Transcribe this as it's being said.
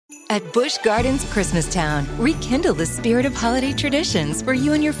At Busch Gardens Christmastown, rekindle the spirit of holiday traditions for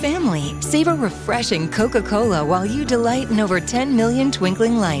you and your family. Savor refreshing Coca-Cola while you delight in over 10 million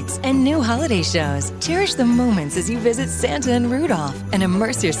twinkling lights and new holiday shows. Cherish the moments as you visit Santa and Rudolph and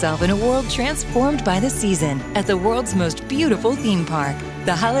immerse yourself in a world transformed by the season at the world's most beautiful theme park.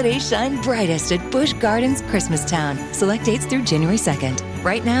 The holidays shine brightest at Busch Gardens Christmastown. Select dates through January 2nd.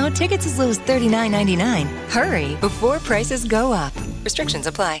 Right now, tickets as low as $39.99. Hurry before prices go up. Restrictions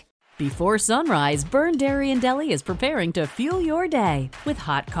apply. Before sunrise, Byrne Dairy & Deli is preparing to fuel your day with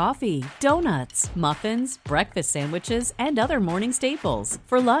hot coffee, donuts, muffins, breakfast sandwiches, and other morning staples.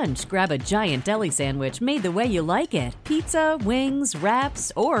 For lunch, grab a giant deli sandwich made the way you like it, pizza, wings,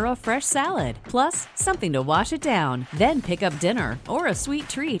 wraps, or a fresh salad, plus something to wash it down. Then pick up dinner or a sweet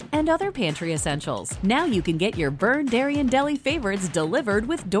treat and other pantry essentials. Now you can get your Byrne Dairy & Deli favorites delivered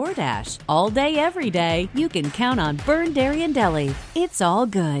with DoorDash. All day, every day, you can count on Byrne Dairy & Deli. It's all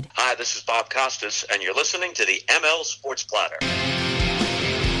good. Hi, this is Bob Costas, and you're listening to the ML Sports Platter.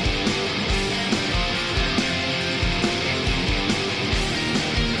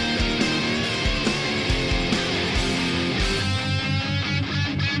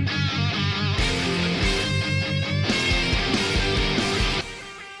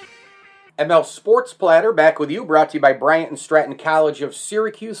 ML Sports Platter back with you, brought to you by Bryant and Stratton College of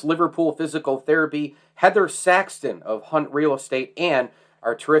Syracuse, Liverpool Physical Therapy, Heather Saxton of Hunt Real Estate, and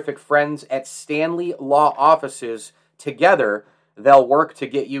our terrific friends at Stanley Law Offices. Together, they'll work to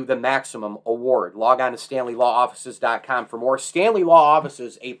get you the maximum award. Log on to StanleyLawOffices.com for more. Stanley Law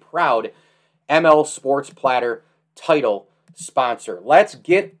Offices, a proud ML Sports Platter title sponsor. Let's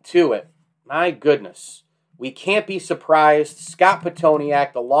get to it. My goodness. We can't be surprised. Scott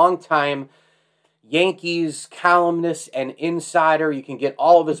Petoniak, the longtime Yankees columnist and insider. You can get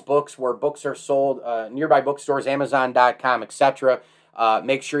all of his books where books are sold, nearby bookstores, Amazon.com, etc.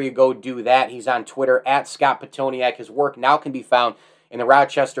 Make sure you go do that. He's on Twitter at Scott Petoniak. His work now can be found in the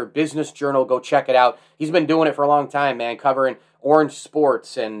Rochester Business Journal. Go check it out. He's been doing it for a long time, man, covering Orange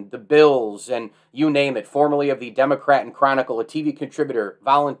Sports and the Bills and you name it. Formerly of the Democrat and Chronicle, a TV contributor,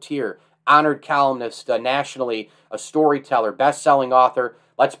 volunteer, honored columnist nationally, a storyteller, best-selling author.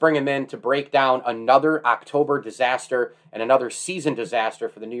 Let's bring him in to break down another October disaster and another season disaster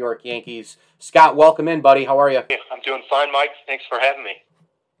for the New York Yankees. Scott, welcome in, buddy. How are you? I'm doing fine, Mike. Thanks for having me.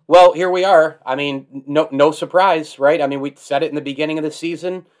 Well, here we are. I mean, no surprise, right? I mean, we said it in the beginning of the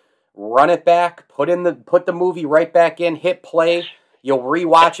season. Run it back, put the movie right back in, hit play. You'll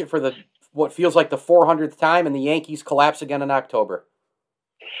rewatch it for what feels like the 400th time, and the Yankees collapse again in October.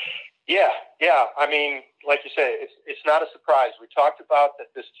 Yeah. I mean, like you say, it's not a surprise. We talked about that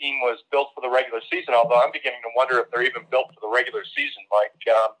this team was built for the regular season, although I'm beginning to wonder if they're even built for the regular season. Like,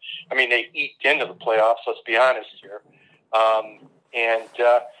 I mean, they eked into the playoffs, let's be honest here.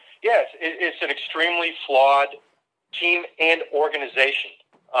 It's an extremely flawed team and organization.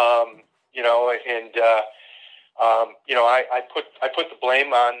 I put the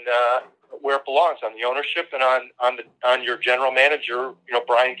blame on where it belongs, on the ownership and on your general manager,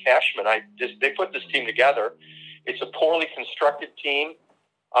 Brian Cashman. They put this team together. It's a poorly constructed team,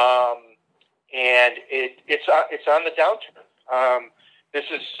 and it's on the downturn.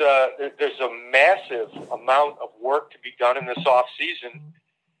 There's a massive amount of work to be done in this off season.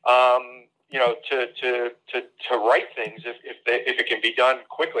 To right things if it can be done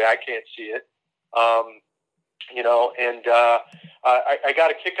quickly. I can't see it. I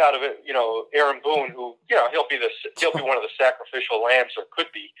got a kick out of it. Aaron Boone, who he'll be one of the sacrificial lambs, or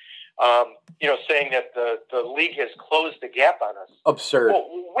could be. Saying that the league has closed the gap on us. Absurd. Well,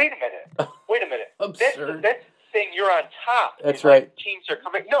 wait a minute. Absurd. That's saying you're on top. That's right. Teams are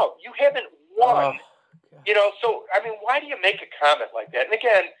coming. No, you haven't won. So I mean, why do you make a comment like that? And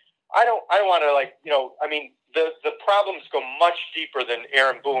again, I don't want to the problems go much deeper than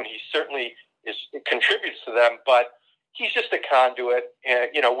Aaron Boone. He certainly contributes to them, but he's just a conduit. And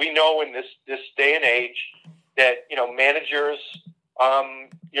we know in this day and age that managers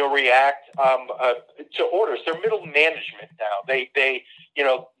react to orders. They're middle management now. They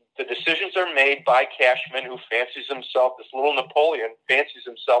the decisions are made by Cashman, who fancies himself, this little Napoleon, fancies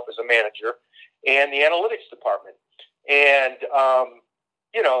himself as a manager, and the analytics department. And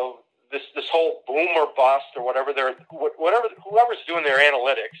this whole boom or bust or whoever's doing their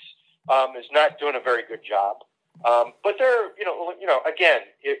analytics is not doing a very good job. But they're again,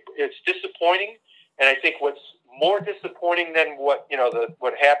 it's disappointing, and I think what's more disappointing than what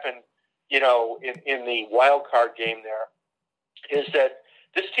happened in the wild card game there is that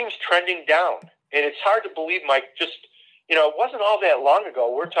this team's trending down, and it's hard to believe, Mike. Just it wasn't all that long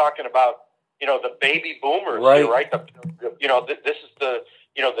ago. We're talking about the baby boomers, right? Here, right? This is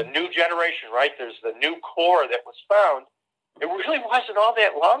the new generation, right? There's the new core that was found. It really wasn't all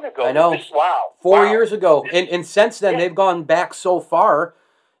that long ago. I know. Wow. 4 years ago. And since then, they've gone back so far.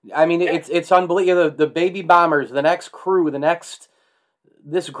 I mean, it's unbelievable. The Baby Bombers, the next crew,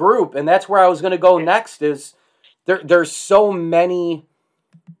 this group, and that's where I was going to go next, is there's so many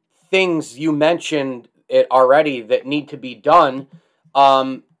things you mentioned it already that need to be done.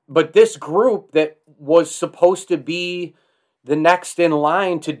 But this group that was supposed to be the next in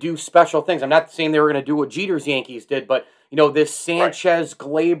line to do special things, I'm not saying they were going to do what Jeter's Yankees did, but, this Sanchez,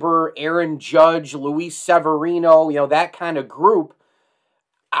 Glaber, Aaron Judge, Luis Severino, that kind of group,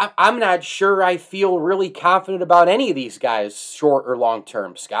 I'm not sure I feel really confident about any of these guys, short or long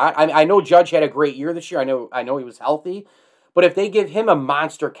term, Scott. I know Judge had a great year this year. I know he was healthy. But if they give him a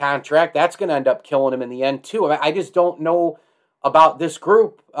monster contract, that's going to end up killing him in the end, too. I just don't know about this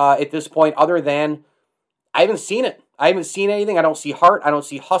group at this point, other than I haven't seen it. I haven't seen anything. I don't see heart. I don't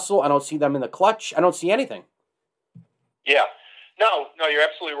see hustle. I don't see them in the clutch. I don't see anything. Yeah. No, you're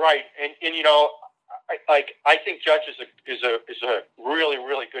absolutely right. And I think Judge is a really,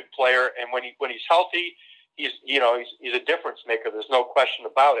 really good player. And when he's healthy, he's a difference maker. There's no question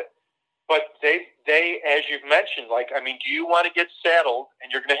about it. But they, as you've mentioned, do you want to get saddled,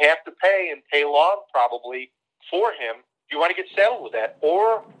 and you're going to have to pay long probably for him? Do you want to get saddled with that,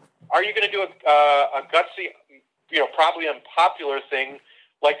 or are you going to do a gutsy, probably unpopular thing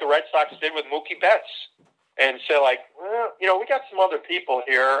like the Red Sox did with Mookie Betts, and say we got some other people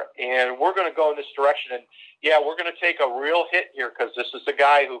here, and we're going to go in this direction, and we're going to take a real hit here because this is the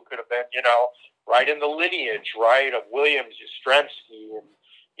guy who could have been, right in the lineage, right, of Williams, Yastrzemski,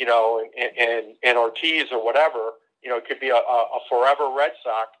 and Ortiz or whatever. It could be a forever Red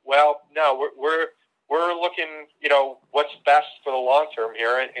Sox. Well, no, we're looking, what's best for the long term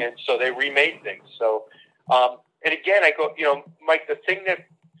here, and so they remade things. So, and again, I go, Mike, the thing that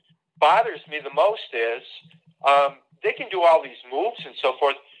bothers me the most is they can do all these moves and so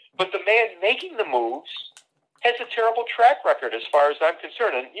forth, but the man making the moves has a terrible track record as far as I'm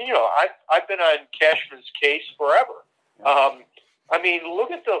concerned. And, I've been on Cashman's case forever.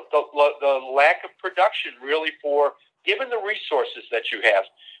 Look at the lack of production, really, for given the resources that you have.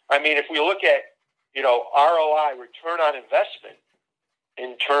 If we look at, ROI, return on investment,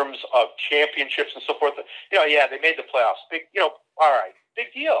 in terms of championships and so forth, they made the playoffs. Big, all right,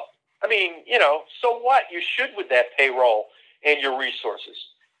 big deal. So what? You should with that payroll and your resources.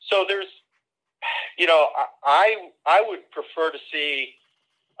 So there's, I would prefer to see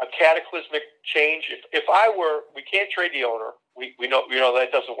a cataclysmic change. If I were, we can't trade the owner. We know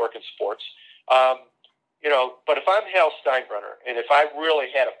that doesn't work in sports. But if I'm Hal Steinbrenner, and if I really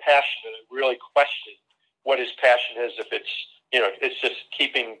had a passion and really questioned what his passion is, if it's, it's just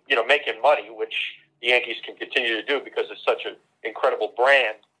keeping, making money, which the Yankees can continue to do because it's such an incredible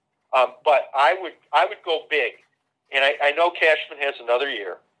brand. But I would go big, and I know Cashman has another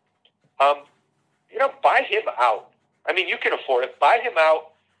year. Buy him out. You can afford it. Buy him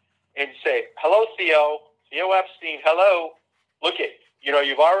out and say, hello, Theo Epstein, hello. Look at,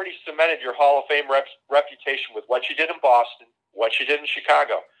 you've already cemented your Hall of Fame reputation with what you did in Boston, what you did in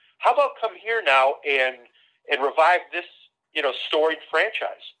Chicago. How about come here now and revive this, storied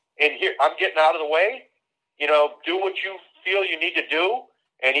franchise? And here, I'm getting out of the way. Do what you feel you need to do.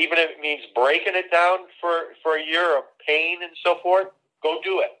 And even if it means breaking it down for a year of pain and so forth, go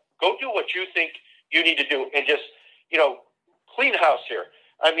do it. Go do what you think you need to do. And just, clean house here.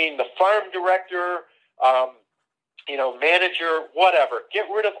 The farm director, manager, whatever. Get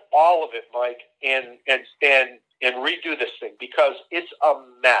rid of all of it, Mike, and redo this thing because it's a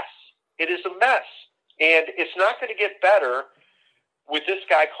mess. It is a mess. And it's not going to get better with this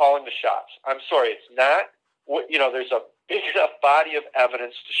guy calling the shots. I'm sorry, it's not. There's a big enough body of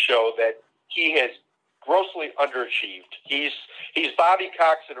evidence to show that he has grossly underachieved. He's Bobby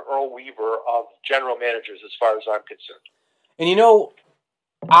Cox and Earl Weaver of general managers as far as I'm concerned. And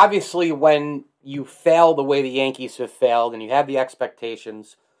obviously when you fail the way the Yankees have failed and you have the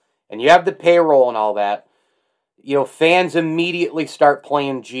expectations and you have the payroll and all that, fans immediately start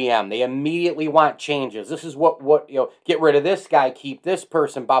playing GM. They immediately want changes. This is what get rid of this guy, keep this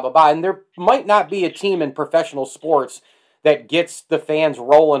person, blah, blah, blah. And there might not be a team in professional sports that gets the fans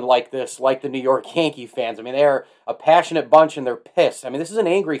rolling like this, like the New York Yankee fans. They're a passionate bunch and they're pissed. This is an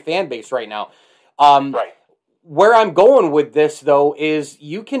angry fan base right now. Right. Where I'm going with this, though, is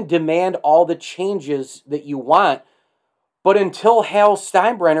you can demand all the changes that you want, but until Hal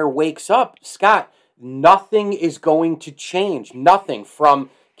Steinbrenner wakes up, Scott, nothing is going to change. Nothing.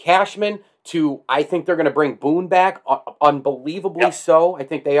 From Cashman to, I think they're going to bring Boone back, unbelievably so. I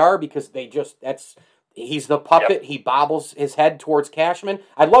think they are because that's He's the puppet. Yep. He bobbles his head towards Cashman.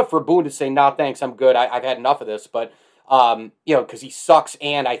 I'd love for Boone to say, "No, thanks, I'm good. I've had enough of this." But because he sucks,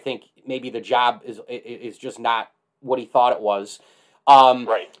 and I think maybe the job is just not what he thought it was.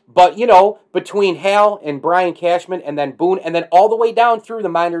 Right. But between Hal and Brian Cashman, and then Boone, and then all the way down through the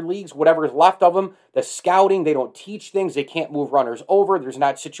minor leagues, whatever is left of them, the scouting, they don't teach things. They can't move runners over. There's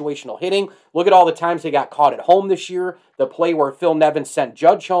not situational hitting. Look at all the times they got caught at home this year. The play where Phil Nevin sent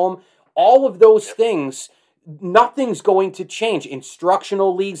Judge home. All of those things, nothing's going to change.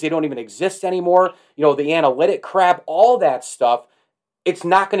 Instructional leagues, they don't even exist anymore. The analytic crap, all that stuff, it's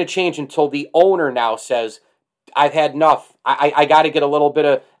not going to change until the owner now says, I've had enough. I got to get a little bit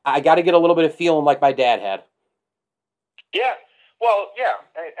of feeling like my dad had. Yeah. Well, yeah.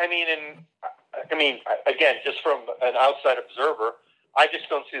 I mean, again, just from an outside observer, I just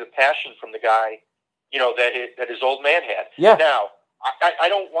don't see the passion from the guy, that his old man had. Yeah. Now, I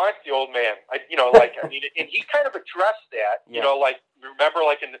don't want the old man. And he kind of addressed that. Yeah. Remember,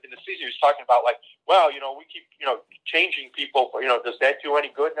 in the season, he was talking about we keep changing people. Does that do any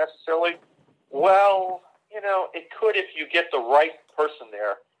good necessarily? Well, it could if you get the right person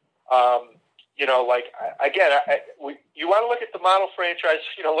there. You want to look at the model franchise.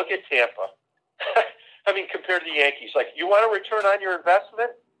 Look at Tampa. I mean, compared to the Yankees, you want a return on your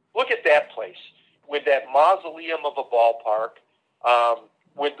investment? Look at that place with that mausoleum of a ballpark.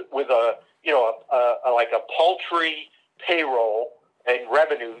 With a paltry payroll and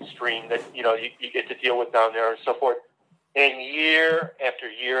revenue stream that you get to deal with down there and so forth, and year after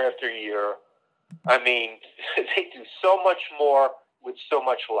year after year, I mean, they do so much more with so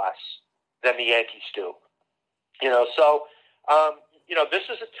much less than the Yankees do. This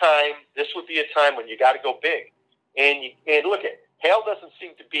is a time. This would be a time when you got to go big, and look at Hale doesn't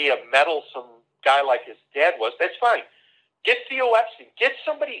seem to be a meddlesome guy like his dad was. That's fine. Get Theo Epstein. Get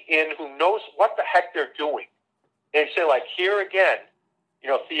somebody in who knows what the heck they're doing. And say, here again,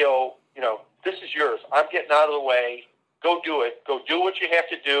 Theo, this is yours. I'm getting out of the way. Go do it. Go do what you have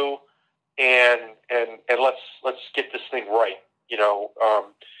to do, and let's get this thing right.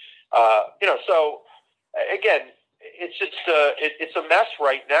 So again, it's just it's a mess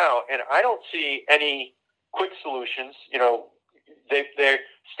right now, and I don't see any quick solutions.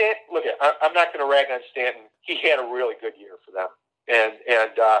 Look, I'm not going to rag on Stanton. He had a really good year for them,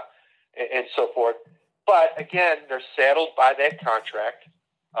 and so forth. But again, they're saddled by that contract,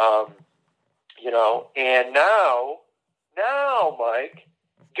 And now, Mike,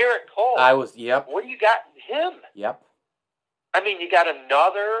 Garrett Cole. Yep. What do you got in him? Yep. I mean, you got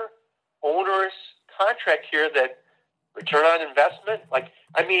another onerous contract here that return on investment. I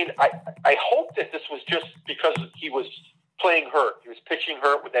hope that this was just because he was playing hurt. He was pitching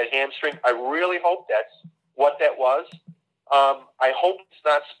hurt with that hamstring. I really hope that's what that was. I hope it's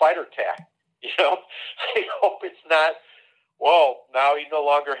not spider tack. I hope it's not, now he no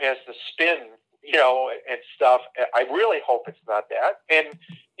longer has the spin, and stuff. I really hope it's not that. And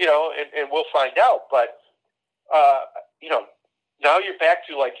we'll find out. But, now you're back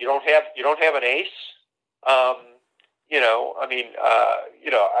to you don't have an ace.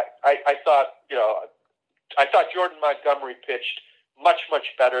 I thought Jordan Montgomery pitched much,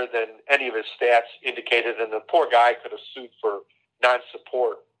 much better than any of his stats indicated, and the poor guy could have sued for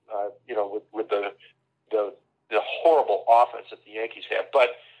non-support, with the horrible offense that the Yankees have. But,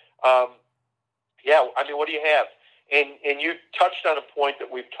 what do you have? And you touched on a point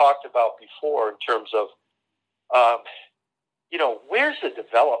that we've talked about before in terms of, where's the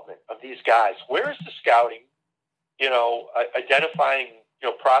development of these guys? Where's the scouting, identifying,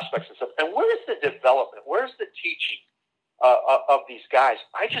 prospects and stuff? And where's the development? Where's the teaching of these guys?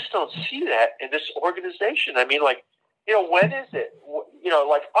 I just don't see that in this organization. I mean, when is it?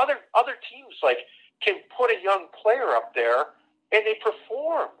 Other teams, can put a young player up there and they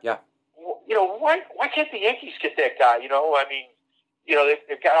perform. Yeah. Why can't the Yankees get that guy? They've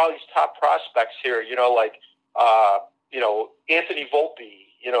got all these top prospects here, Anthony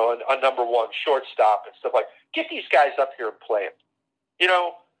Volpe, a number one shortstop and stuff get these guys up here and play them.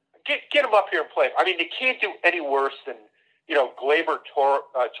 Get them up here and play them. I mean, they can't do any worse than, Gleyber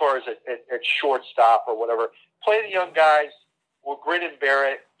Torres at shortstop or whatever. Play the young guys. We'll grin and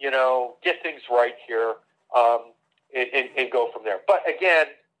bear it, get things right here, and go from there. But again,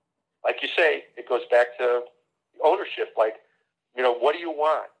 like you say, it goes back to ownership. What do you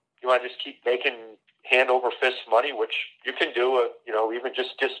want? You want to just keep making hand over fist money, which you can do, even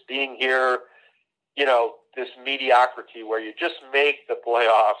just being here, this mediocrity where you just make the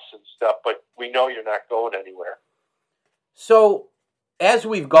playoffs and stuff, but we know you're not going anywhere. So, as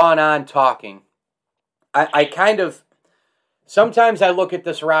we've gone on talking, I kind of sometimes I look at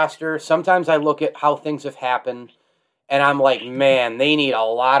this roster, sometimes I look at how things have happened, and I'm like, man, they need a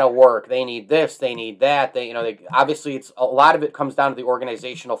lot of work. They need this, they need that. Obviously, it's a lot of it comes down to the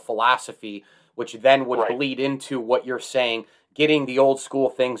organizational philosophy, which then would bleed into what you're saying, getting the old school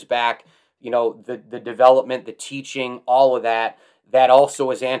things back, the development, the teaching, all of that. That also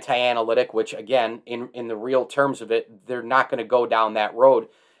is anti-analytic, which, again, in the real terms of it, they're not going to go down that road.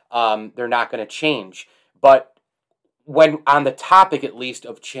 They're not going to change. But when on the topic, at least,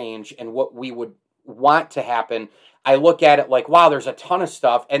 of change and what we would want to happen, I look at it like, wow, there's a ton of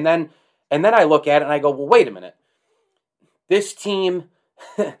stuff. And then I look at it and I go, well, wait a minute. This team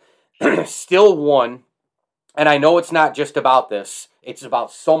still won. And I know it's not just about this. It's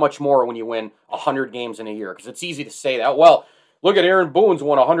about so much more when you win 100 games in a year. Because it's easy to say that, well, look at Aaron Boone's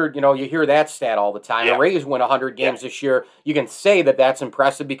won 100. You hear that stat all the time. The Rays win 100 games this year. You can say that that's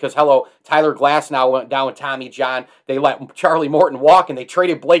impressive because, Tyler Glasnow went down with Tommy John. They let Charlie Morton walk, and they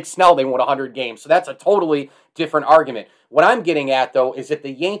traded Blake Snell. They won 100 games. So that's a totally different argument. What I'm getting at, though, is that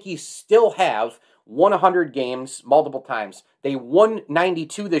the Yankees still have won 100 games multiple times. They won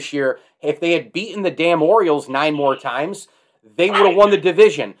 92 this year. If they had beaten the damn Orioles 9 more times, they would have won the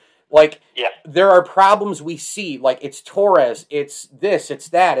division. There are problems we see. It's Torres, it's this, it's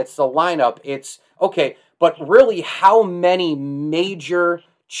that, it's the lineup, it's okay. But really, how many major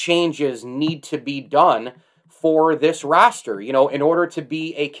changes need to be done for this roster, in order to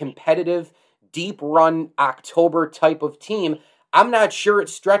be a competitive, deep-run October type of team? I'm not sure it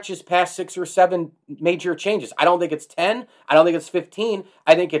stretches past 6 or 7 major changes. I don't think it's 10. I don't think it's 15.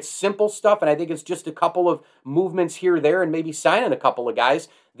 I think it's simple stuff, and I think it's just a couple of movements here, there, and maybe signing a couple of guys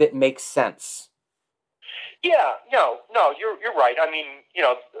that make sense. Yeah, no, you're right. I mean,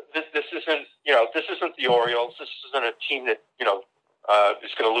 this isn't the Orioles. This isn't a team that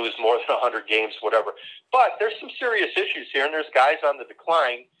is going to lose more than 100 games, whatever. But there's some serious issues here, and there's guys on the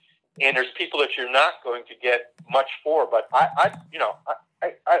decline. And there's people that you're not going to get much for. But I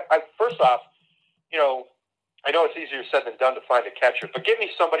first off, I know it's easier said than done to find a catcher, but give me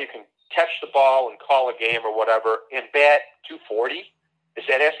somebody who can catch the ball and call a game or whatever and bat 240. Is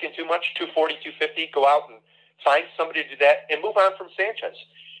that asking too much? 240, 250? Go out and find somebody to do that and move on from Sanchez.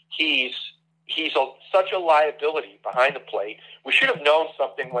 He's such a liability behind the plate. We should have known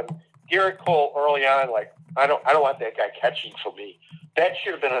something when Garrett Cole early on, I don't want that guy catching for me. That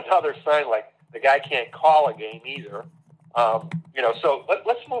should have been another sign, the guy can't call a game either. So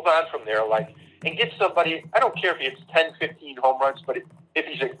let's move on from there, and get somebody. I don't care if he hits 10, 15 home runs, but if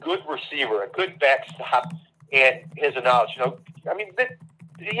he's a good receiver, a good backstop, and has a knowledge,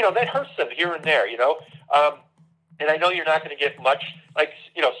 that hurts them here and there, and I know you're not going to get much.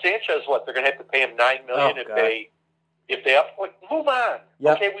 Sanchez, they're going to have to pay him $9 million if they up. Move on.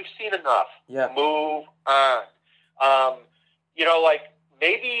 Yep. Okay, we've seen enough. Yeah. Move on.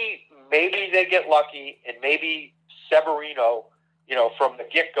 Maybe they get lucky, and maybe Severino, from the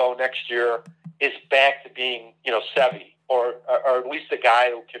get-go next year is back to being, Sevy, or at least a guy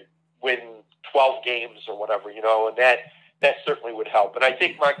who can win 12 games or whatever, and that certainly would help. And I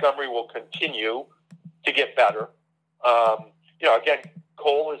think Montgomery will continue to get better. Again,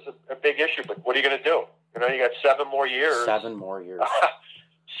 Cole is a big issue, but what are you going to do? You got 7 more years. 7 more years.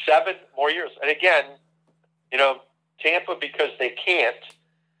 7 more years. And again, Tampa, because they can't,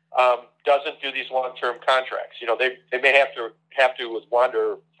 doesn't do these long-term contracts. They may have to with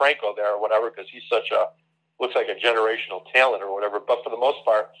Wander Franco there or whatever, because he's looks like a generational talent or whatever. But for the most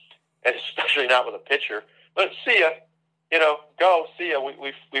part, and especially not with a pitcher, but see ya, go see ya.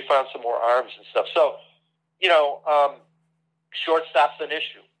 We found some more arms and stuff. So, shortstop's an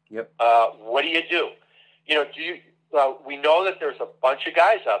issue. Yep. What do you do? We know that there's a bunch of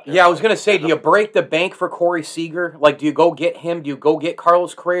guys out there. Yeah, I was going to say, do you break the bank for Corey Seager? Do you go get him? Do you go get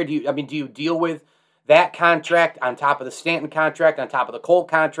Carlos Correa? Do you deal with that contract on top of the Stanton contract, on top of the Cole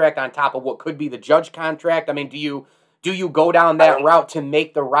contract, on top of what could be the Judge contract? Do you go down that route to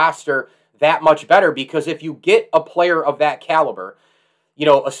make the roster that much better? Because if you get a player of that caliber,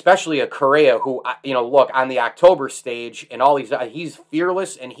 especially a Correa who, look, on the October stage and all he's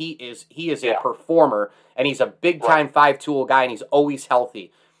fearless, and he is a performer, and he's a big-time 5-tool guy, and he's always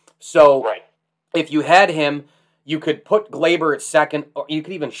healthy. So if you had him, you could put Glaber at second, or you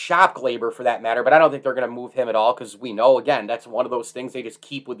could even shop Glaber for that matter, but I don't think they're going to move him at all, because we know, again, that's one of those things they just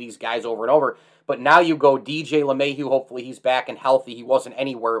keep with these guys over and over. But now you go DJ LeMahieu, hopefully he's back and healthy. He wasn't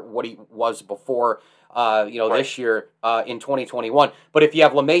anywhere what he was before. This year in 2021. But if you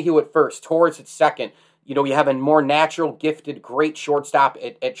have LeMahieu at first, Torres at second, you have a more natural, gifted, great shortstop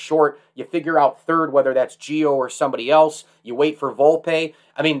at short. You figure out third, whether that's Gio or somebody else. You wait for Volpe.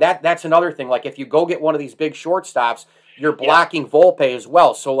 That's another thing. If you go get one of these big shortstops, you're blocking Volpe as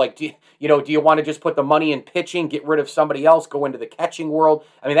well. So, like, do you want to just put the money in pitching, get rid of somebody else, go into the catching world?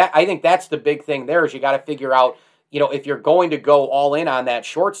 I mean, I think that's the big thing there is you got to figure out, if you're going to go all in on that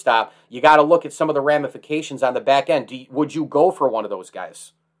shortstop, you got to look at some of the ramifications on the back end. Would you go for one of those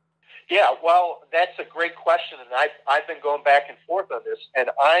guys? Yeah, well, that's a great question, and I've been going back and forth on this, and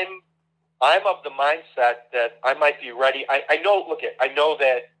I'm of the mindset that I might be ready. I know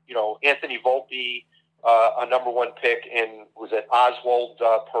that Anthony Volpe, a number one pick, and was it Oswald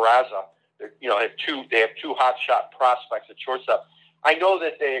Peraza? They have two hot shot prospects at shortstop. I know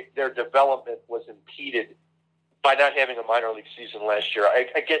that their development was impeded by not having a minor league season last year.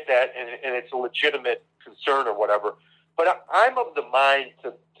 I get that, and it's a legitimate concern or whatever. But I'm of the mind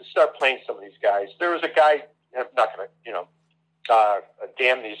to start playing some of these guys. There was a guy, I'm not going to,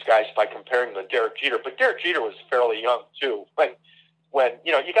 damn these guys by comparing them to Derek Jeter, but Derek Jeter was fairly young too. When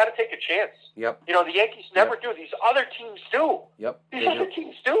you got to take a chance. Yep. The Yankees never do. These other teams do. Yep. These other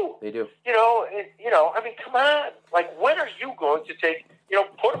teams do. They do. I mean, come on. Like, when are you going to take?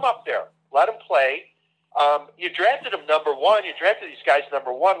 Put them up there. Let them play. You drafted them number one. You drafted these guys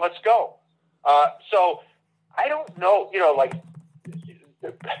number one. Let's go. So I don't know.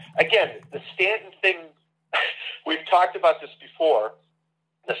 Again, the Stanton thing. We've talked about this before.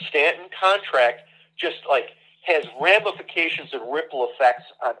 The Stanton contract just has ramifications and ripple effects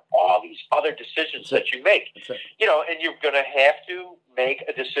on all these other decisions that you make. And you're going to have to make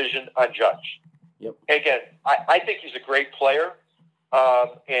a decision on Judge. Yep. Again, I think he's a great player,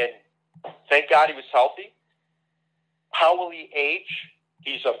 and thank God he was healthy. How will he age?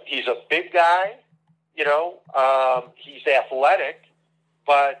 He's a big guy, he's athletic,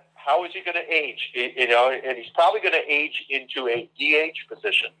 but how is he going to age? And he's probably going to age into a DH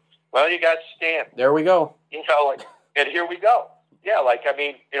position. Well, you got Stan. There we go. And here we go. Yeah,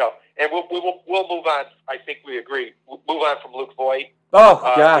 and we'll move on. I think we agree. We'll move on from Luke Voit. Oh,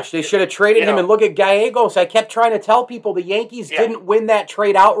 gosh, they should have traded him. And look at Gallegos. I kept trying to tell people the Yankees didn't win that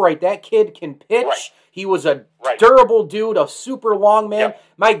trade outright. That kid can pitch. Right. He was a durable dude, a super long man. Yep.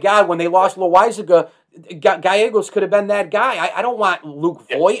 My God, when they lost Loaizaga, Gallegos could have been that guy. I don't want Luke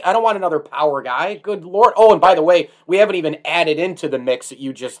Voit. I don't want another power guy. Good Lord. Oh, and by the way, we haven't even added into the mix that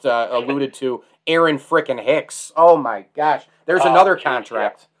you just alluded to, Aaron frickin' Hicks. Oh, my gosh. There's another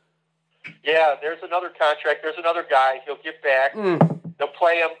contract. Yeah, there's another contract. There's another guy. He'll get back. They'll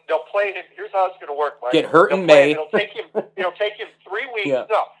play him. Here's how it's going to work, Mike. Get hurt in May. It'll take him 3 weeks. Yeah.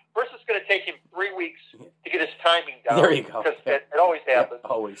 No, first it's going to take him 3 weeks to get his timing down. There you go. Because it always happens.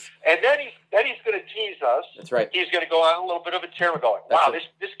 Yep, always. And then he's going to tease us. That's right. He's going to go on a little bit of a tear. We're going, wow,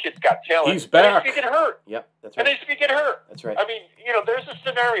 this kid's got talent. He's back. And he's going to get hurt. Yep, that's right. And he's going to get hurt. That's right. I mean, there's a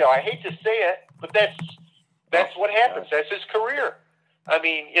scenario. I hate to say it, but that's what happens. That's his career. I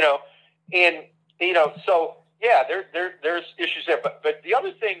mean, so yeah, there's issues there. But the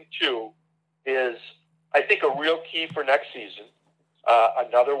other thing too is, I think a real key for next season,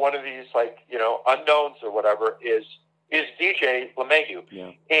 another one of these unknowns or whatever is DJ LeMahieu.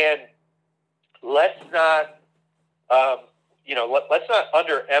 Yeah. And let's not let's not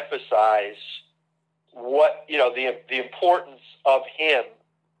underemphasize what the importance of him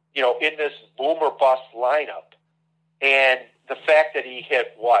in this boom or bust lineup, and the fact that he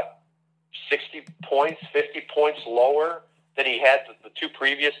hit 60 points, 50 points lower than he had the two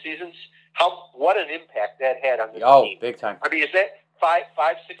previous seasons. What an impact that had on the team. Oh, big time. I mean, is that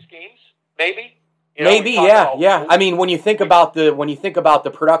 6 games? Maybe. Maybe, yeah. I mean, when you think about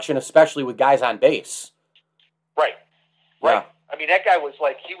the production, especially with guys on base. Right. Yeah. I mean, that guy was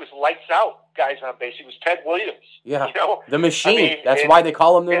he was lights out, guys on base. He was Ted Williams. Yeah. The machine. That's why they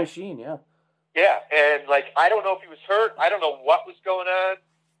call him the machine, yeah. Yeah, and I don't know if he was hurt. I don't know what was going on.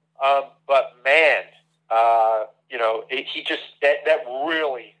 But man, he just that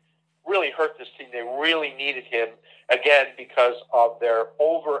really, really hurt this team. They really needed him again because of their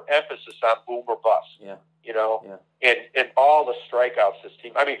overemphasis on boom or bust. Yeah. And all the strikeouts this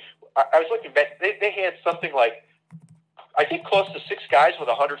team. I mean, I was looking back. They had something I think close to 6 guys with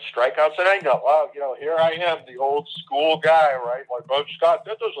 100 strikeouts, and I know, here I am, the old school guy, right? Scott,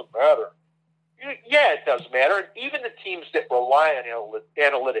 that doesn't matter. Yeah, it does matter. And even the teams that rely on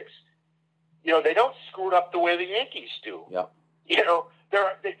analytics, they don't screw it up the way the Yankees do. Yeah. You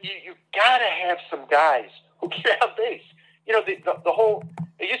got to have some guys who get on base. The whole,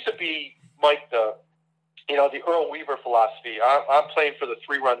 it used to be, Mike, the Earl Weaver philosophy. I'm playing for the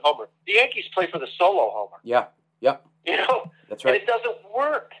 3-run homer. The Yankees play for the solo homer. Yeah. Yep. That's right. And it doesn't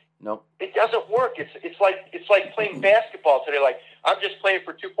work. No. It doesn't work. It's like playing basketball today. I'm just playing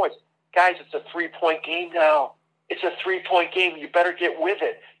for 2 points. Guys, it's a 3-point game now. It's a 3-point game. You better get with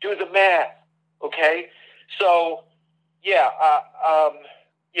it. Do the math. Okay? So, Yeah.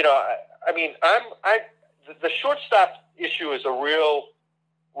 I mean, the shortstop issue is a real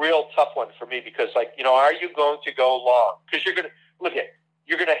tough one for me because, like, are you going to go long? Because you're going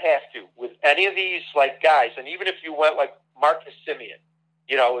to have to with any of these like guys, and even if you went like Marcus Semien,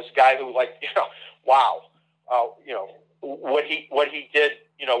 was a guy who wow, what he did,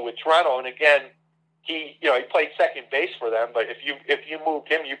 with Toronto, and again, he played second base for them, but if you moved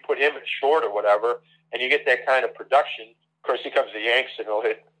him, you put him at short or whatever, and you get that kind of production. Of course, he comes to the Yanks and he'll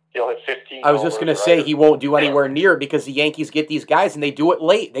hit 15. I was just going to say he won't do anywhere near it because the Yankees get these guys and they do it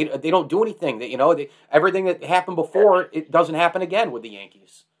late. They don't do anything. Everything that happened before, it doesn't happen again with the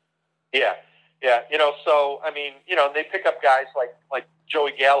Yankees. Yeah. So I mean, they pick up guys like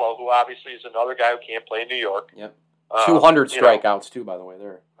Joey Gallo, who obviously is another guy who can't play in New York. Yep. 200 strikeouts too, by the way.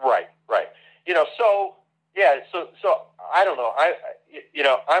 There. Right. So yeah. So I don't know.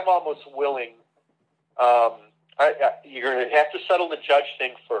 I'm almost willing. You're going to have to settle the Judge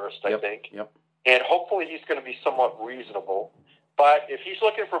thing first, I think. Yep. And hopefully he's going to be somewhat reasonable. But if he's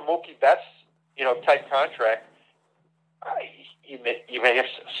looking for Mookie Betts, type contract, you may have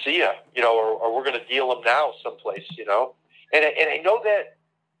to see ya, or we're going to deal him now someplace, And I know that.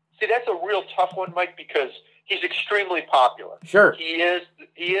 See, that's a real tough one, Mike, because he's extremely popular. Sure. He is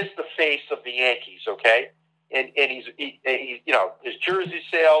the face of the Yankees, okay? And he's his jersey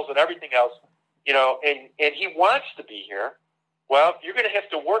sales and everything else. And he wants to be here. Well, you're going to have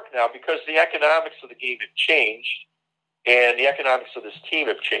to work now because the economics of the game have changed, and the economics of this team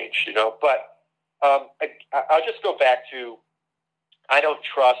have changed. But I'll just go back to I don't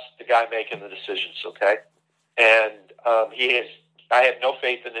trust the guy making the decisions. Okay, and I have no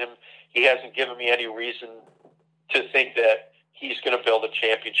faith in him. He hasn't given me any reason to think that he's going to build a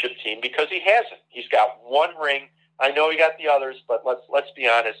championship team because he hasn't. He's got one ring. I know he got the others, but let's be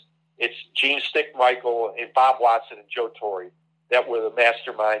honest. It's Gene Stickmichael and Bob Watson and Joe Torre that were the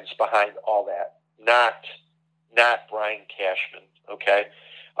masterminds behind all that, not Brian Cashman. Okay,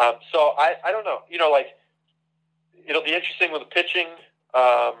 so I don't know. It'll be interesting with the pitching.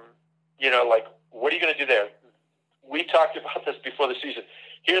 What are you going to do there? We talked about this before the season.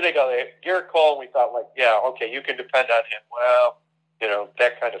 Here they go. Garrett Cole, and we thought, okay, you can depend on him. Well,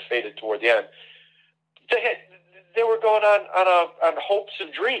 that kind of faded toward the end. They were going on hopes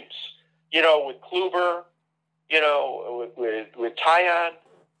and dreams, with Kluber, with Tyon.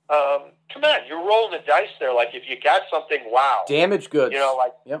 Come on, you're rolling the dice there. Like, if you got something, wow. Damage goods.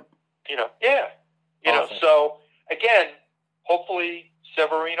 Yep. Yeah. Awesome. So, again, hopefully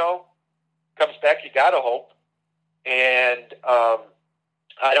Severino comes back. You got to hope. And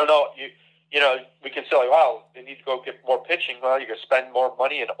I don't know. We can say, wow, they need to go get more pitching. Well, you're going to spend more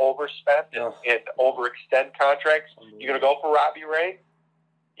money and overspend and overextend contracts. You're going to go for Robbie Ray.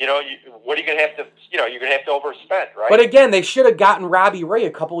 What are you going to have to? You're going to have to overspend, right? But again, they should have gotten Robbie Ray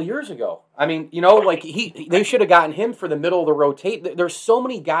a couple of years ago. I mean, they should have gotten him for the middle of the rotate. There's so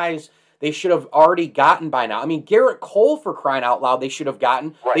many guys they should have already gotten by now. I mean, Garrett Cole, for crying out loud, they should have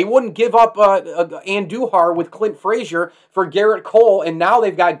gotten. Right. They wouldn't give up Andujar with Clint Frazier for Garrett Cole, and now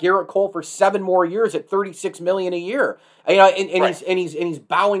they've got Garrett Cole for 7 more years at $36 million a year. Right. He's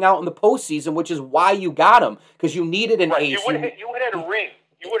bowing out in the postseason, which is why you got him, because you needed an ace. You would have had a ring.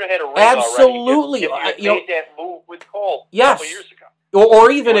 You would have had a ring. Absolutely. If you made that move with Cole yes. a couple years ago.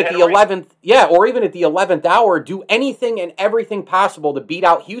 Or even at the 11th hour, do anything and everything possible to beat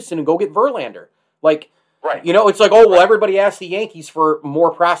out Houston and go get Verlander. Right. It's like, everybody asked the Yankees for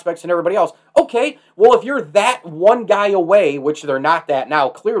more prospects than everybody else. Okay, well, if you're that one guy away, which they're not that now,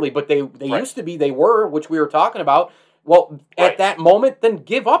 clearly, but they used to be, they were, which we were talking about. Well, at that moment, then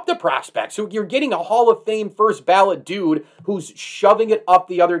give up the prospects. So you're getting a Hall of Fame first ballot dude who's shoving it up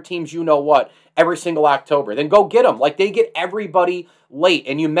the other teams, every single October. Then go get them. They get everybody late.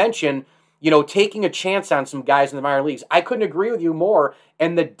 And you mentioned, taking a chance on some guys in the minor leagues. I couldn't agree with you more.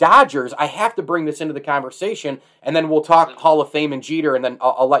 And the Dodgers, I have to bring this into the conversation, and then we'll talk Hall of Fame and Jeter, and then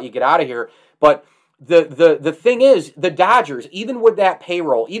I'll let you get out of here. But the thing is, the Dodgers, even with that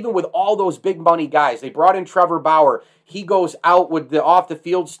payroll, even with all those big money guys, they brought in Trevor Bauer. He goes out with the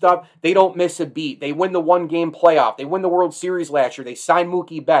off-the-field stuff. They don't miss a beat. They win the 1-game playoff. They win the World Series last year. They sign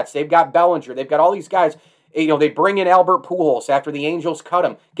Mookie Betts. They've got Bellinger. They've got all these guys. They bring in Albert Pujols after the Angels cut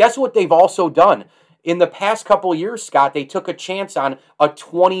him. Guess what they've also done? In the past couple of years, Scott, they took a chance on a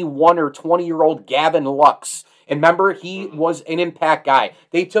 21 or 20-year-old Gavin Lux. And remember, he was an impact guy.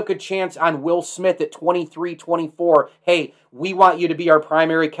 They took a chance on Will Smith at 23, 24. Hey, we want you to be our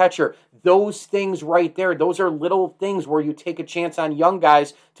primary catcher. those things right there, those are little things where you take a chance on young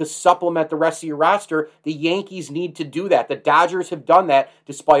guys to supplement the rest of your roster. The Yankees need to do that. The Dodgers have done that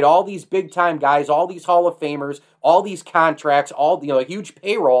despite all these big-time guys, all these Hall of Famers, all these contracts, all a huge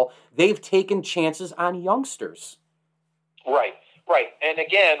payroll. They've taken chances on youngsters. Right. And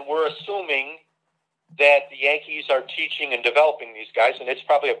again, we're assuming that the Yankees are teaching and developing these guys, and it's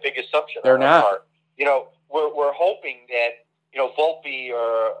probably a big assumption. They're not. Part. We're hoping that Volpe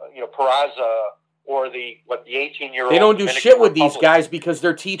or Peraza or the 18-year-old. They don't do shit with these guys because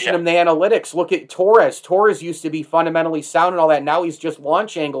they're teaching them the analytics. Look at Torres. Torres used to be fundamentally sound and all that. Now he's just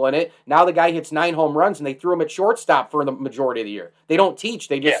launch angling it. Now the guy hits 9 home runs, and they threw him at shortstop for the majority of the year. They don't teach.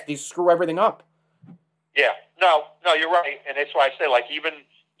 They just they screw everything up. Yeah. No, you're right, and that's why I say even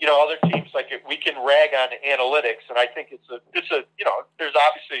other teams we can rag on analytics, and I think it's a there's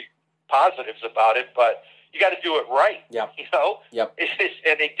obviously positives about it, but you got to do it right. Yep.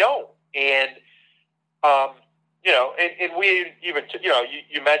 And they don't. And and we even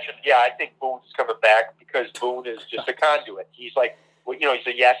you mentioned I think Boone's coming back because Boone is just a conduit. He's he's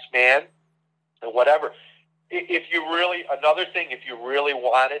a yes man and whatever. If you really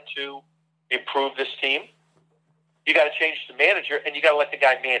wanted to improve this team, you got to change the manager, and you got to let the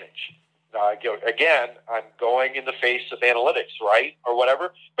guy manage. Again, I'm going in the face of analytics, right, or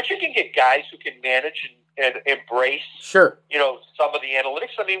whatever. But you can get guys who can manage and embrace, some of the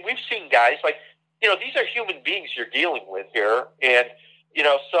analytics. I mean, we've seen guys these are human beings you're dealing with here, and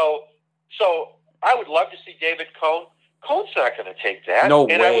so I would love to see David Cone. Cone's not going to take that. No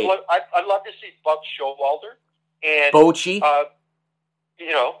way. I'd love to see Buck Showalter and Bochy.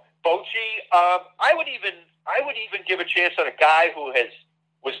 Bochy. I would even give a chance on a guy who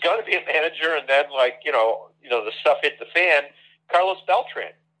was going to be a manager, and then the stuff hit the fan. Carlos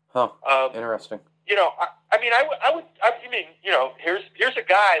Beltran. Huh. Interesting. Here's a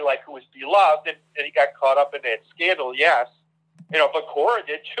guy who was beloved, and he got caught up in that scandal. Yes, but Cora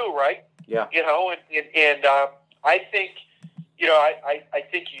did too, right? Yeah. And I think, I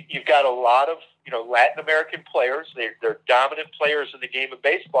think you've got a lot of Latin American players. They're dominant players in the game of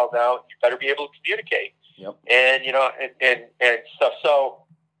baseball now. You better be able to communicate. Yep. And and stuff. So,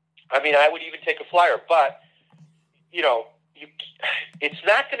 I mean, I would even take a flyer, but it's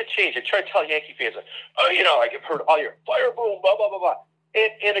not going to change. I try to tell Yankee fans, I've heard all your fire Boone, blah blah blah blah.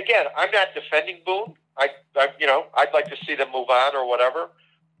 And again, I'm not defending Boone. I'd like to see them move on or whatever.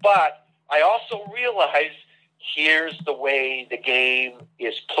 But I also realize here's the way the game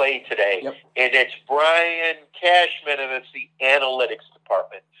is played today, yep. And it's Brian Cashman and it's the analytics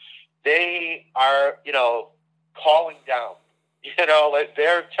department. They are, calling down.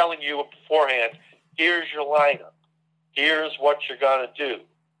 They're telling you beforehand, here's your lineup. Here's what you're going to do.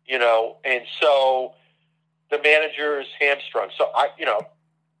 And so the manager is hamstrung. So,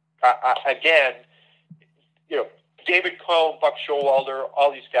 again, David Cone, Buck Showalter,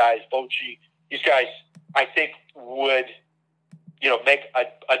 all these guys, Bochy, these guys, I think would, make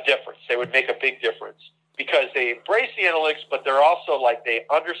a difference. They would make a big difference because they embrace the analytics, but they're also they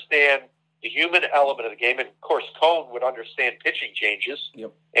understand the human element of the game. And of course, Cone would understand pitching changes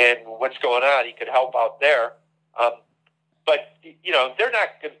and what's going on. He could help out there. But they're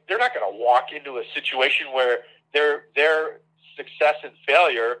not going to walk into a situation where their success and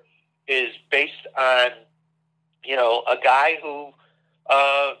failure is based on a guy who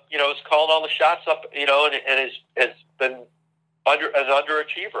is calling all the shots up, and has been an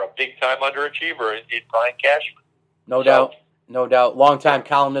underachiever, a big time underachiever in Brian Cashman. No doubt. Longtime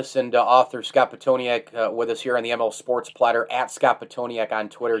columnist and author Scott Petoniak with us here on the ML Sports Platter, at Scott Petoniak on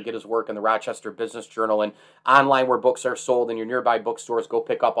Twitter. Get his work in the Rochester Business Journal and online where books are sold in your nearby bookstores. Go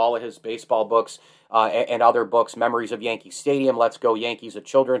pick up all of his baseball books and other books. Memories of Yankee Stadium, Let's Go Yankees, a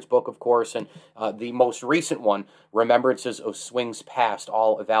children's book, of course, and the most recent one, Remembrances of Swings Past,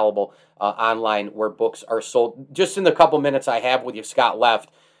 all available online where books are sold. Just in the couple minutes I have with you, Scott, left,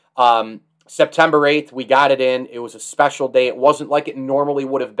 September 8th, we got it in. It was a special day. It wasn't like it normally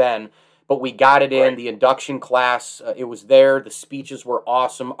would have been, but we got it in. Right. The induction class, it was there. The speeches were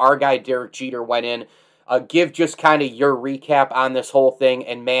awesome. Our guy, Derek Jeter, went in. Give just kind of your recap on this whole thing.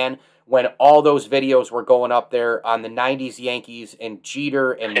 And, man, when all those videos were going up there on the 90s Yankees and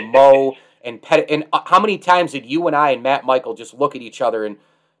Jeter and Mo and Pettit, and how many times did you and I and Matt Michael just look at each other and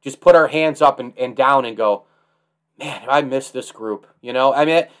just put our hands up and down and go, man, I miss this group. I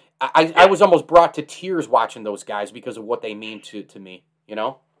mean, I was almost brought to tears watching those guys because of what they mean to me,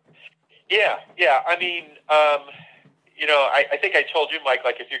 Yeah. I mean, I think I told you, Mike,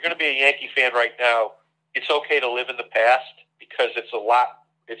 if you're going to be a Yankee fan right now, it's okay to live in the past because it's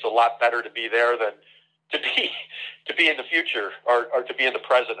a lot better to be there than be in the future, or to be in the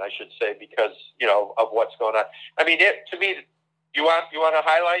present, I should say, because of what's going on. I mean, to me, you want a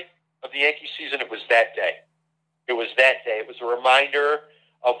highlight of the Yankee season? It was that day. It was that day. It was a reminder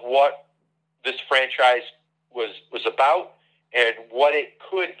of what this franchise was about and what it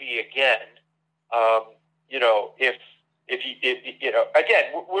could be again. If again,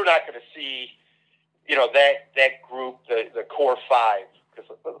 we're not going to see, that group, the core five, because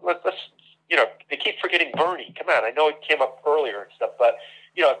let's, they keep forgetting Bernie. Come on, I know it came up earlier and stuff, but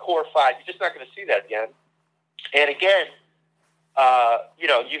core five, you're just not going to see that again. And again,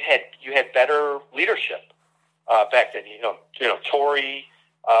 you had better leadership back then. Torrey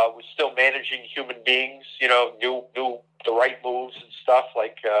was still managing human beings. Knew the right moves and stuff,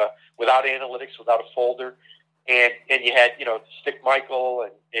 like without analytics, without a folder. And you had, Stick Michael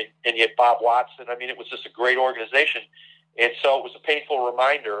and you had Bob Watson. I mean, it was just a great organization. And so it was a painful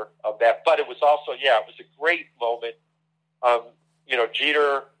reminder of that. But it was also, it was a great moment.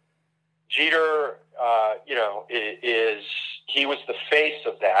 Jeter, he was the face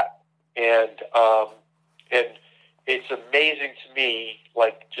of that. And it's amazing to me,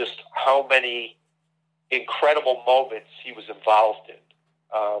 like, just how many incredible moments he was involved in.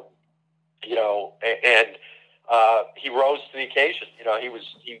 He rose to the occasion. He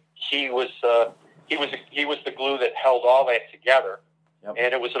was the glue that held all that together. Yep.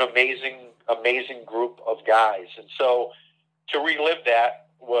 And it was an amazing group of guys. And so to relive that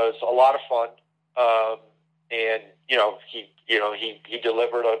was a lot of fun. He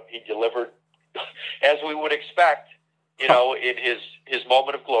delivered as we would expect. In his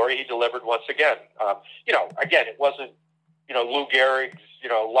moment of glory, he delivered once again. Again, it wasn't Lou Gehrig's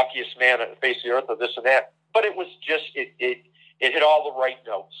luckiest man on the face of the earth or this and that, but it was just it hit all the right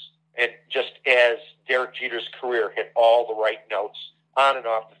notes. And just as Derek Jeter's career hit all the right notes on and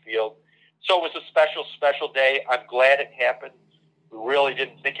off the field. So it was a special, special day. I'm glad it happened. We really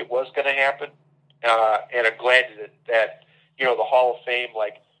didn't think it was going to happen. And I'm glad that the Hall of Fame,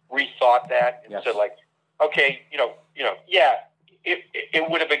 rethought that and said, okay, it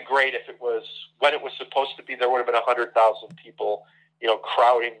would have been great if it was when it was supposed to be. There would have been 100,000 people,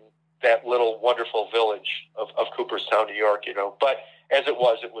 crowding that little wonderful village of Cooperstown, New York. But as it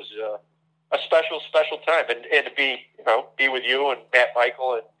was a special, special time, and to be with you and Matt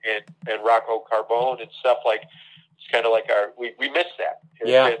Michael and Rocco Carbone and stuff, it's kind of like we missed that.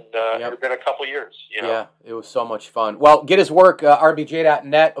 It's been a couple years. Yeah, it was so much fun. Well, get his work,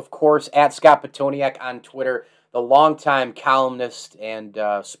 rbj.net, of course, at Scott Petoniak on Twitter, the longtime columnist and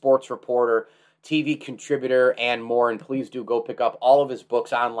sports reporter, TV contributor, and more. And please do go pick up all of his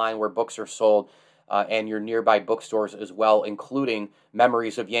books online where books are sold, and your nearby bookstores as well, including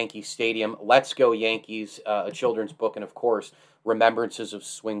Memories of Yankee Stadium, Let's Go Yankees, a children's book, and, of course, Remembrances of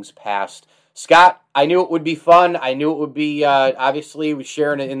Swings Past. Scott, I knew it would be fun. I knew it would be, obviously, we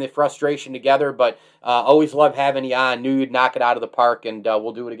sharing in the frustration together, but always love having you on. Knew you'd knock it out of the park, and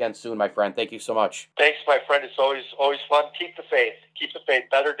we'll do it again soon, my friend. Thank you so much. Thanks, my friend. It's always fun. Keep the faith. Keep the faith.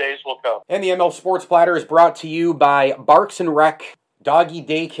 Better days will come. And the ML Sports Platter is brought to you by Barks and Rec, Doggy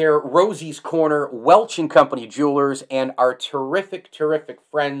Daycare, Rosie's Corner, Welch & Company Jewelers, and our terrific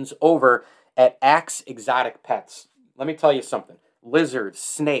friends over at Axe Exotic Pets. Let me tell you something. Lizards,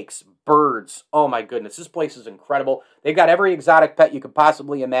 snakes, birds. Oh my goodness, this place is incredible. They've got every exotic pet you could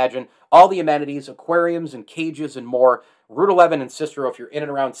possibly imagine. All the amenities, aquariums and cages and more. Route 11 and Cicero, if you're in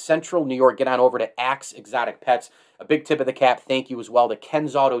and around central New York, get on over to Axe Exotic Pets. A big tip of the cap thank you as well to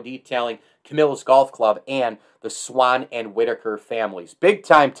Ken's Auto Detailing, Camillus Golf Club, and the Swan and Whitaker families. Big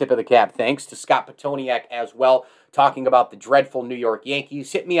time tip of the cap thanks to Scott Petoniak as well, talking about the dreadful New York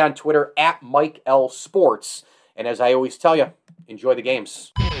Yankees. Hit me on Twitter at Mike L. Sports. And as I always tell you, enjoy the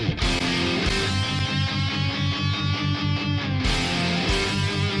games.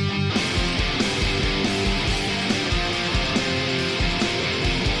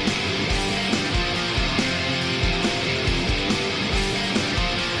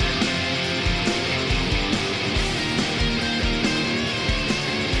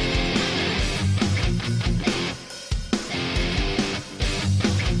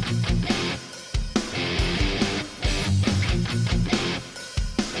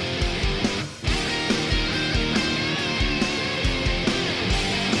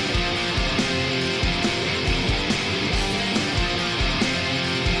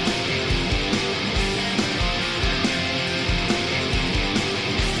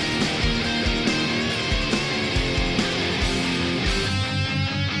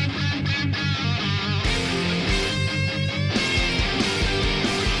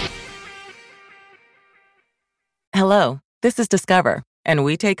 Hello, this is Discover, And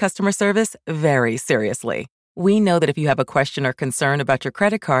we take customer service very seriously. We know that if you have a question or concern about your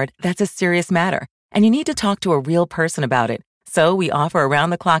credit card, that's a serious matter, and you need to talk to a real person about it. So we offer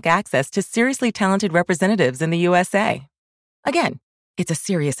around-the-clock access to seriously talented representatives in the USA. Again, it's a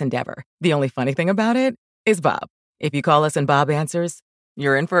serious endeavor. The only funny thing about it is Bob. If you call us and Bob answers,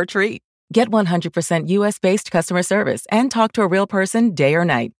 you're in for a treat. Get 100% US-based customer service and talk to a real person day or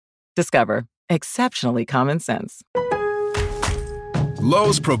night. Discover exceptionally common sense.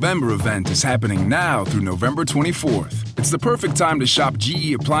 Lowe's Provember event is happening now through November 24th. It's the perfect time to shop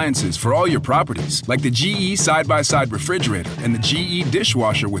GE appliances for all your properties, like the GE side-by-side refrigerator and the GE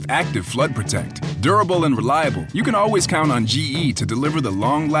dishwasher with active flood protect. Durable and reliable, you can always count on GE to deliver the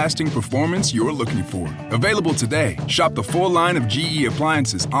long-lasting performance you're looking for. Available today, shop the full line of GE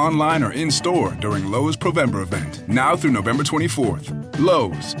appliances online or in-store during Lowe's Provember event, now through November 24th.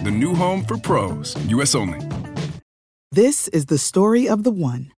 Lowe's, the new home for pros. U.S. only. This is the story of the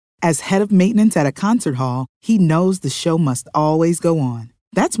one. As head of maintenance at a concert hall, he knows the show must always go on.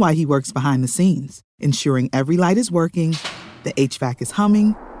 That's why he works behind the scenes, ensuring every light is working, the HVAC is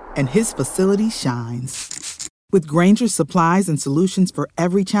humming, and his facility shines. With Grainger's supplies and solutions for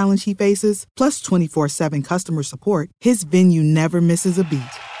every challenge he faces, plus 24/7 customer support, his venue never misses a beat.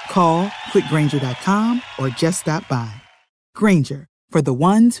 Call quickgrainger.com or just stop by. Grainger, for the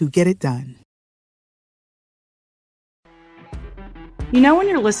ones who get it done. You know when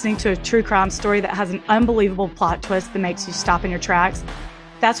you're listening to a true crime story that has an unbelievable plot twist that makes you stop in your tracks?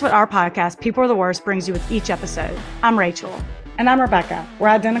 That's what our podcast, People Are the Worst, brings you with each episode. I'm Rachel. And I'm Rebecca. We're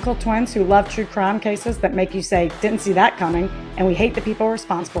identical twins who love true crime cases that make you say, didn't see that coming, and we hate the people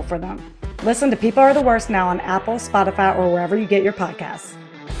responsible for them. Listen to People Are the Worst now on Apple, Spotify, or wherever you get your podcasts.